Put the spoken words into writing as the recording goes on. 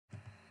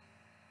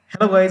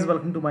Hello guys,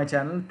 welcome to my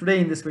channel. Today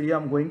in this video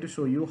I'm going to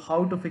show you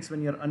how to fix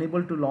when you're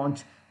unable to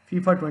launch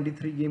FIFA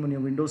 23 game on your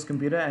Windows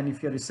computer, and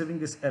if you're receiving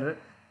this error,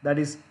 that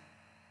is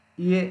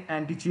EA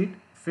anti-cheat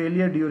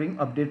failure during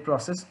update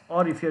process,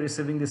 or if you're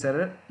receiving this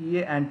error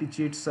EA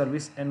anti-cheat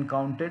service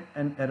encountered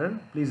an error,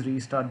 please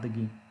restart the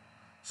game.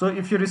 So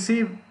if you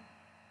receive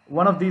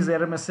one of these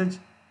error message,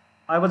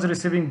 I was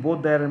receiving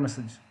both the error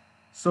message.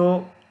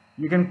 So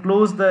you can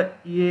close the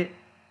EA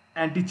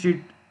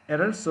anti-cheat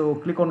error. So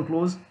click on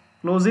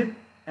close it.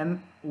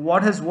 And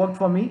what has worked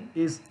for me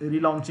is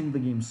relaunching the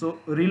game. So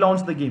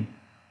relaunch the game.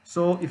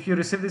 So if you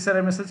receive this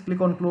error message,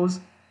 click on close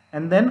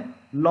and then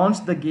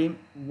launch the game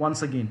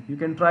once again. You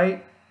can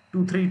try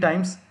 2-3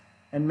 times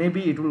and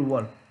maybe it will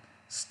work.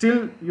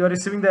 Still you are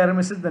receiving the error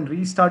message, then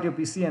restart your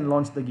PC and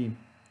launch the game.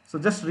 So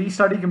just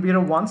restart your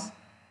computer once,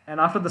 and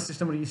after the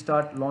system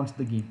restart, launch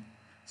the game.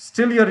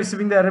 Still you are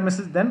receiving the error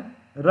message, then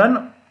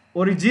run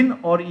Origin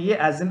or EA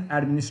as an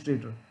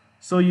administrator.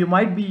 So you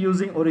might be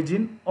using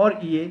Origin or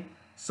EA.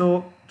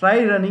 So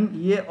try running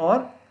EA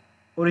or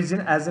Origin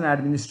as an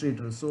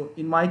administrator. So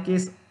in my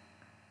case,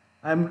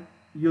 I'm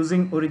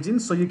using Origin.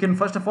 So you can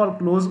first of all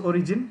close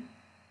Origin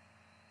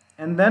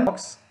and then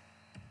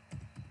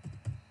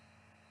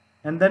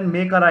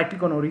make a right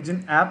click on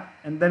Origin app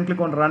and then click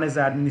on run as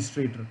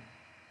administrator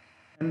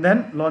and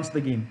then launch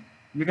the game.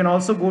 You can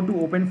also go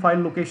to open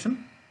file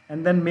location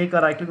and then make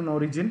a right click on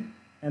Origin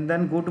and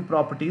then go to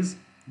properties,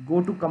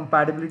 go to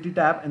compatibility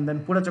tab and then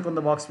put a check on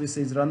the box which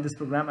says run this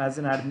program as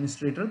an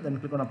administrator, then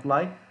click on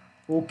apply,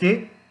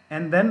 OK,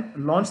 and then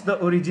launch the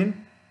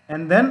Origin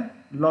and then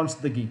launch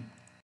the game.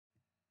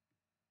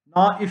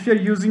 Now if you're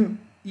using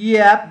EA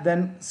app,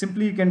 then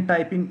simply you can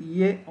type in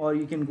EA, or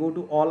you can go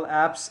to all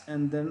apps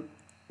and then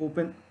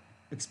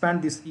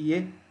expand this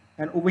EA,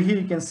 and over here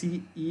you can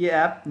see EA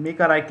app,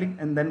 make a right click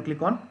and then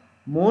click on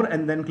more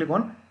and then click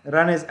on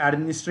run as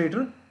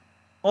administrator,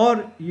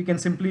 or you can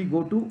simply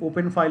go to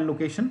open file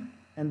location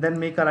and then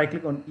make a right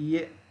click on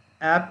EA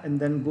app and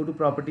then go to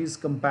properties,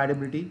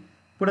 compatibility,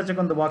 put a check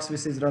on the box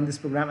which says run this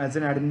program as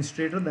an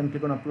administrator, then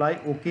click on apply,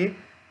 OK.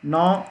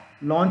 Now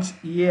launch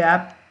EA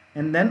app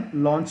and then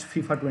launch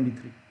FIFA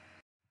 23.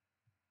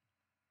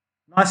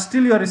 Now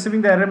still you are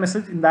receiving the error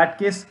message. In that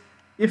case,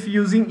 if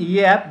using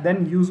EA app,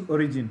 then use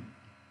Origin.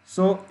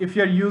 So if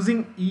you are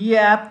using EA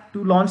app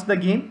to launch the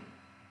game,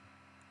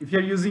 if you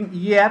are using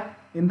EA app,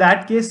 in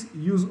that case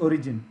use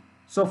Origin.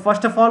 So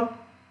first of all,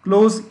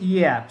 close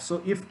EA app.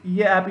 So if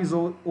EA app is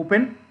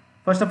open,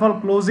 first of all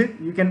close it.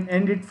 You can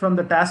end it from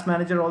the task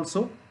manager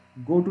also.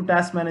 Go to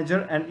task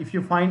manager, and if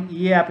you find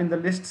EA app in the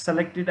list,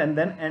 select it and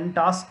then end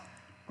task.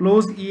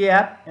 Close EA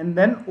app and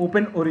then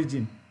open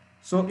Origin.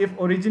 So if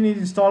Origin is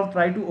installed,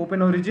 try to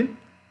open Origin.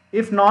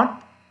 If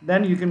not,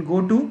 then you can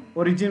go to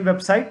Origin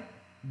website,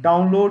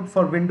 download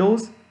for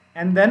Windows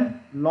and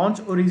then launch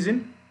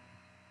Origin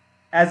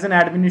as an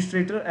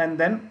administrator and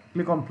then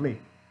click on play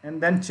and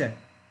then check.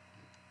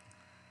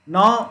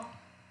 Now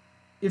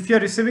if you're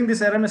receiving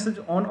this error message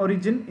on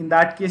Origin, in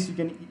that case you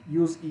can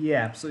use EA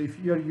app. So if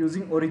you're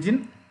using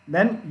Origin,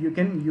 then you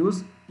can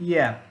use EA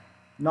app.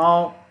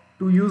 Now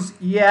to use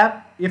EA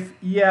app, if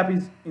EA app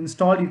is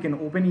installed, you can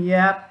open EA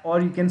app, or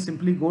you can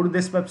simply go to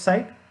this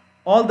website.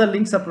 All the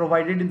links are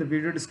provided in the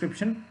video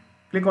description.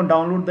 Click on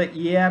download the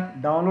EA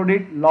app, download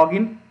it, log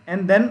in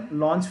and then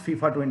launch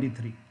FIFA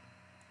 23.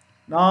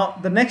 Now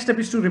the next step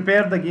is to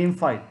repair the game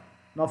file.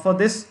 Now for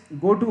this,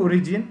 go to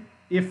Origin.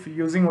 If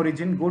using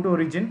Origin, go to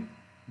Origin,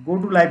 go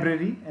to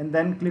library and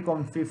then click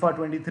on FIFA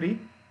 23,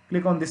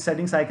 click on this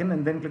settings icon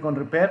and then click on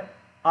repair.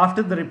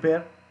 After the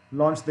repair,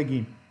 launch the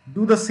game.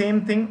 Do the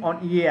same thing on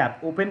EA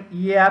app. Open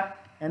EA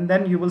app and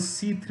then you will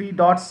see 3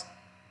 dots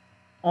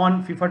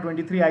on FIFA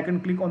 23 icon.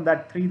 Click on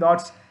that 3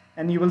 dots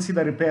and you will see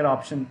the repair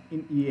option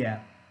in EA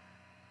app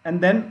and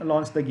then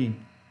launch the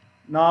game.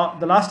 Now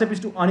the last step is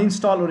to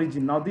uninstall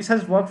Origin. Now this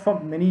has worked for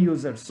many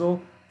users.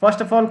 So first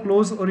of all,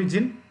 close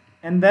Origin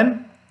and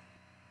then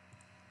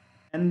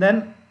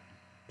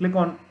click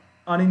on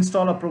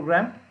uninstall a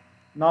program.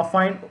 Now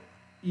find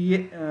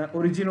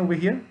Origin over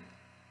here,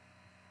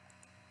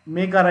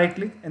 make a right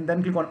click and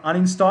then click on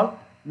uninstall.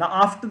 Now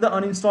after the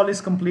uninstall is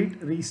complete,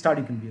 restart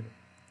your computer.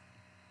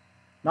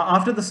 Now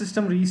after the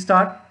system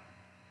restart,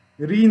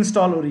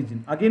 reinstall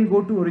Origin. Again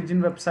go to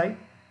Origin website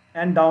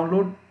and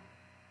download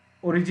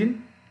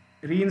Origin,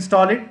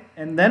 reinstall it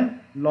and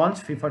then launch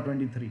FIFA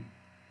 23.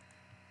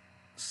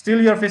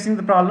 Still you are facing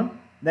the problem,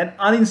 then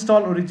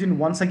uninstall Origin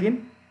once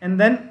again and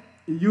then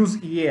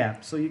use EA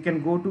app. So you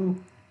can go to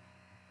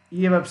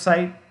EA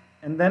website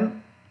and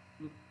then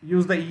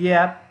use the EA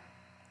app,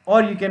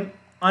 or you can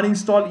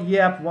uninstall EA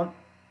app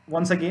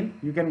once again.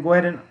 You can go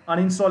ahead and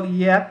uninstall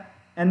EA app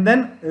and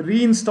then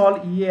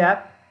reinstall EA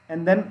app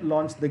and then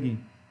launch the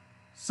game.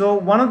 So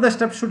one of the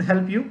steps should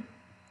help you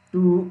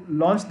to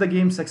launch the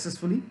game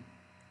successfully.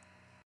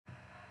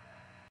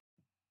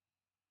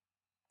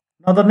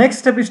 Now the next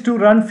step is to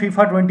run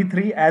FIFA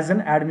 23 as an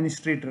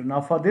administrator.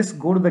 Now for this,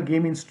 go to the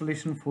game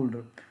installation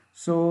folder.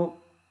 So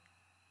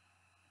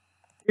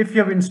if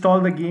you have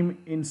installed the game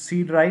in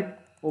C drive,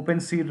 open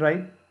C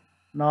drive.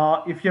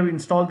 Now if you have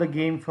installed the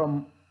game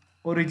from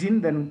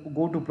Origin, then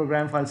go to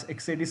program files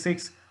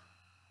x86,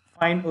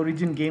 find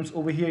Origin games.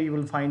 Over here you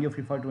will find your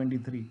FIFA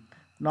 23.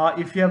 Now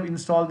if you have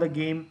installed the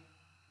game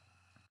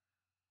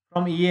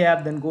from EA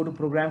app, then go to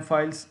program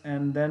files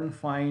and then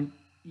find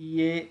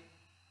EA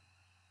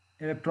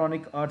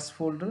Electronic Arts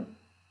folder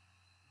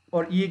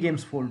or EA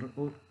Games folder.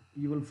 Or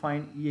you will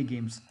find EA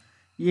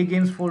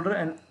Games folder,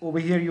 and over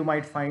here you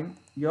might find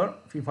your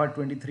FIFA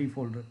 23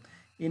 folder.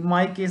 In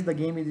my case, the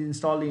game is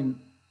installed in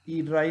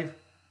E drive.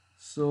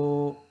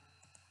 So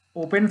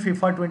open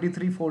FIFA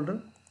 23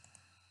 folder.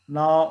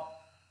 Now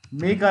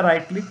make a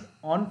right click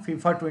on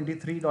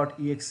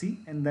FIFA23.exe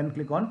and then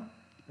click on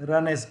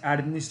run as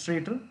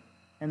administrator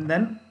and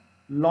then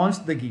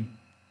launch the game.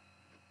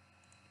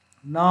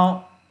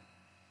 Now,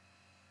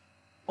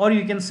 or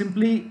you can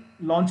simply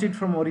launch it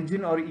from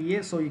Origin or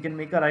EA. So you can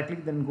make a right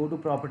click, then go to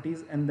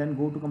properties and then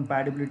go to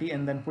compatibility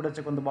and then put a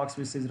check on the box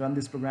which says run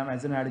this program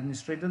as an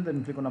administrator,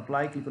 then click on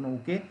apply, click on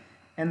OK,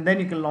 and then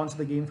you can launch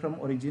the game from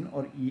Origin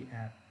or EA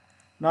app.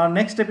 Now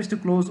next step is to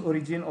close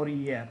Origin or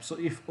EA app. So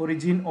if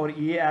Origin or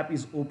EA app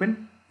is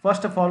open,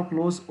 first of all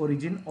close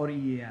Origin or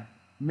EA app.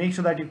 Make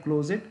sure that you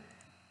close it.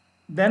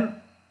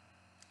 Then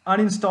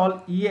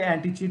uninstall EA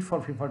AntiCheat for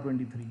FIFA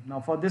 23.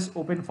 Now for this,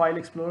 open File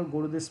Explorer,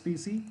 go to this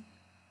PC,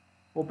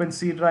 open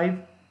C drive,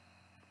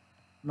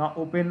 now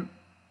open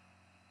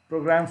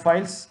program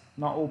files,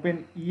 now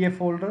open EA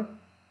folder,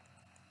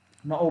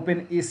 now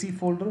open AC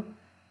folder.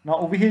 Now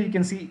over here you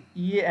can see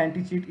EA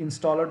AntiCheat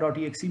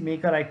installer.exe.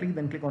 Make a right click,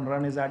 then click on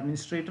run as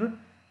administrator,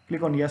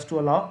 click on yes to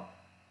allow.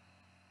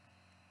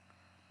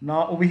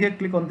 Now over here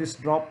click on this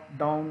drop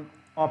down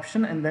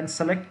option and then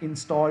select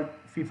installed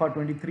FIFA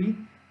 23.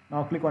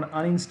 Now click on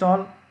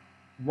uninstall.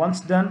 Once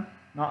done,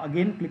 now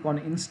again click on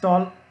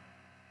install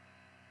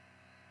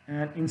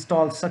and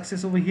install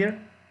success over here.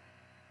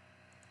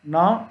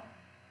 Now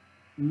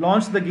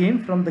launch the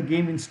game from the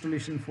game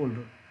installation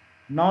folder.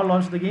 Now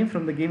launch the game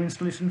from the game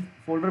installation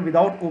folder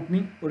without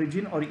opening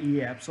Origin or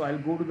EA app. So I'll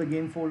go to the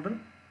game folder,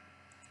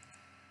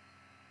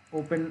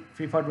 open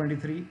FIFA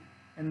 23,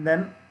 and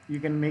then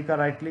you can make a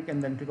right click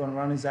and then click on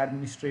run as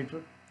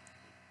administrator.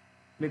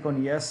 Click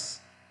on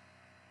yes.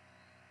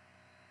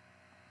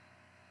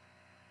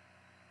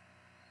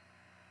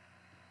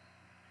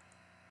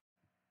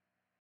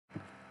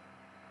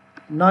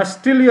 Now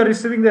still you're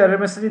receiving the error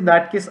message. In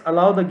that case,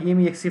 allow the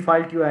game exe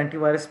file to your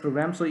antivirus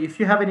program. So if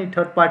you have any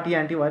third-party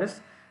antivirus,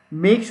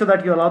 make sure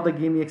that you allow the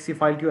game exe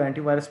file to your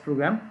antivirus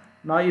program.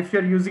 Now if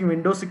you're using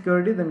Windows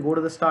security, then go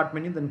to the start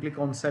menu, then click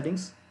on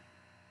settings.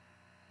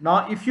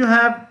 Now if you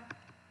have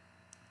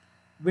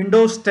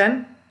Windows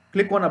 10,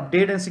 click on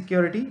update and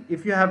security.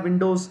 If you have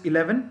Windows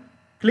 11,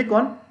 click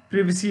on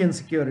privacy and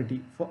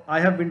security.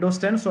 I have Windows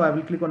 10, so I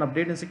will click on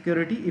update and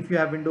security. If you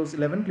have Windows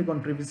 11, click on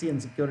privacy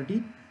and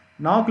security.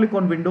 Now click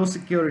on Windows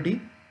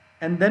security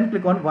and then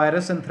click on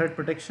virus and threat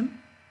protection.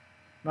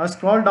 Now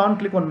scroll down,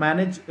 click on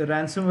manage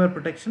ransomware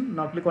protection.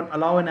 Now click on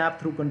allow an app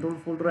through control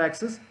folder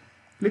access.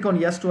 Click on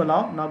yes to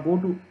allow. Now go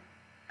to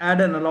add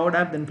an allowed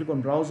app, then click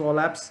on browse all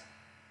apps.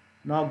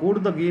 Now go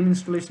to the game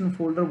installation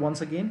folder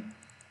once again.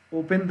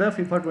 Open the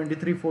FIFA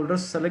 23 folder,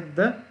 select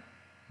the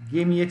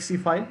game exe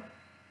file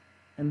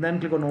and then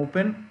click on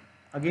open.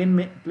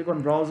 Again click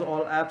on browse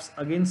all apps.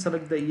 Again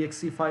select the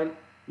exe file.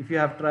 If you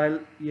have trial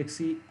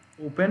exe,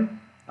 open.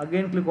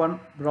 Again click on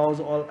browse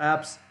all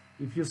apps.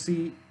 If you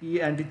see EA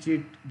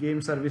AntiCheat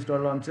game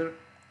service.launcher,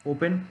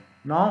 open.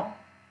 Now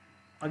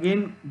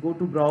again go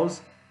to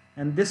browse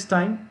and this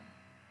time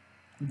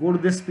go to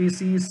this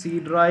PC, C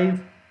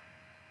drive.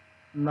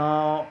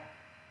 Now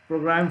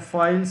program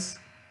files,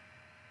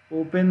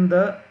 open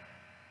the,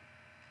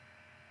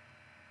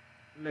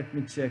 let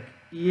me check,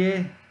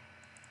 EA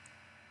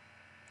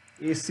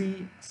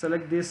AC,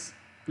 select this,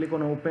 click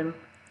on open.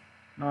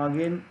 Now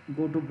again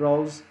go to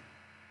browse,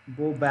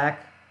 go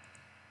back,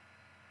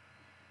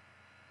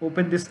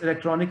 open this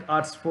electronic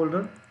arts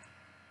folder,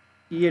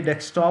 EA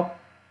desktop,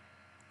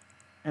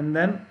 and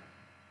then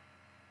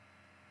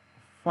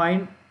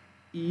find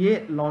EA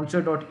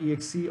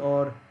launcher.exe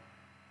or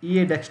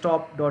EA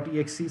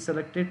desktop.exe,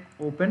 select it,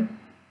 open.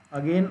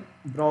 Again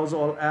browse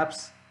all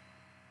apps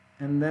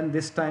and then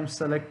this time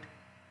select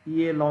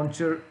EA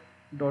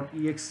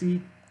launcher.exe,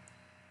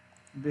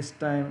 this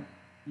time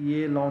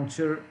EA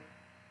launcher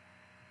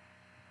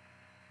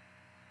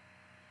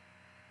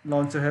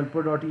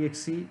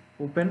helper.exe,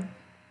 open.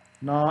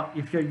 Now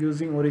if you're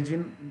using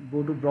Origin,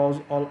 go to browse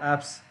all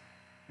apps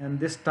and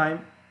this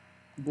time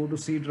go to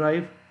C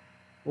drive,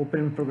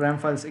 open program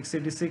files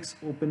x86,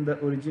 open the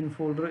Origin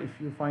folder if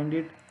you find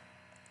it,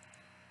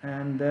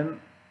 and then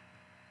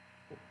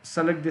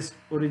select this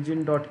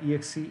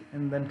origin.exe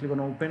and then click on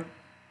open.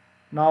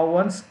 Now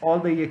once all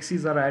the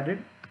exes are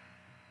added,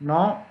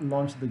 now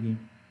launch the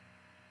game.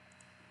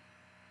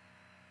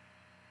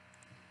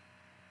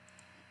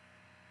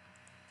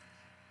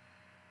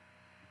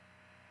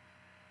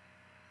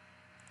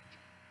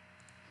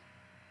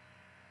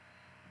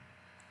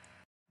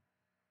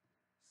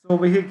 So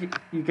over here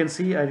you can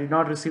see I did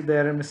not receive the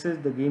error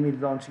message. The game is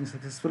launching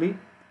successfully,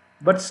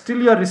 but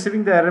still you are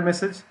receiving the error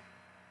message.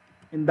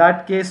 In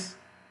that case,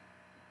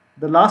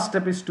 the last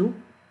step is to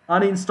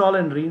uninstall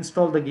and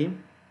reinstall the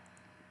game.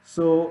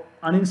 So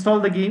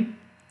uninstall the game,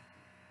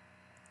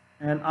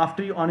 and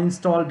after you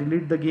uninstall,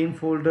 delete the game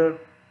folder,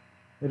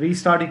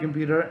 restart your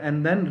computer,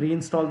 and then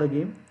reinstall the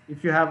game.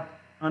 If you have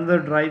another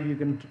drive, you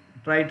can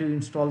try to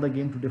install the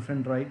game to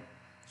different drive.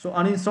 So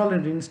uninstall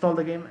and reinstall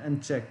the game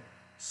and check.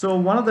 So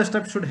one of the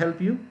steps should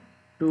help you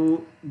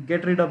to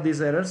get rid of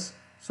these errors.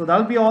 So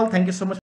that'll be all. Thank you so much.